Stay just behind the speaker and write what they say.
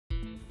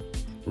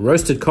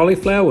Roasted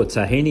cauliflower with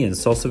tahini and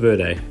salsa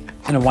verde.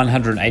 In a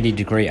 180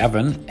 degree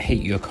oven,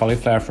 heat your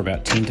cauliflower for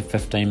about 10 to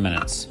 15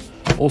 minutes.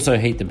 Also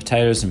heat the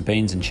potatoes and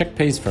beans and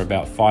chickpeas for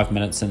about 5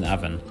 minutes in the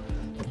oven.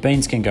 The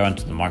beans can go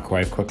into the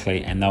microwave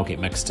quickly and they'll get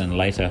mixed in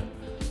later.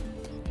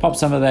 Pop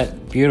some of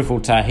that beautiful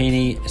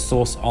tahini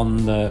sauce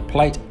on the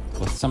plate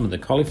with some of the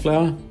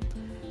cauliflower.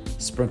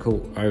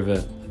 Sprinkle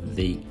over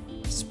the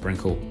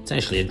it's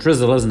actually a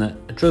drizzle, isn't it?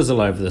 A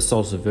drizzle over the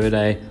salsa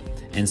verde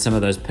and some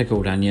of those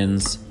pickled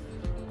onions.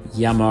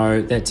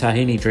 Yummo. That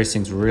tahini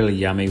dressing's really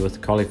yummy with the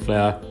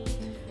cauliflower.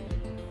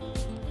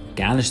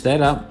 Garnish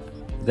that up.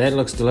 That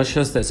looks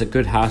delicious. That's a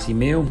good hearty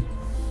meal.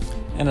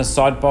 In a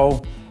side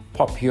bowl,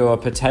 pop your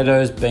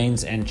potatoes,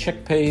 beans and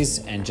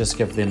chickpeas and just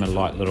give them a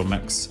light little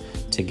mix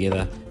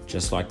together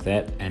just like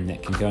that, and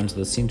that can go into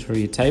the center of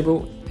your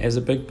table as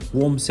a big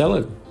warm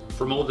salad.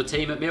 From all the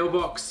team at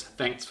MealBOX,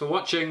 thanks for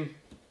watching.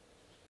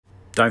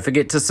 Don't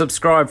forget to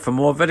subscribe for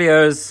more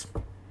videos.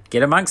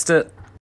 Get amongst it.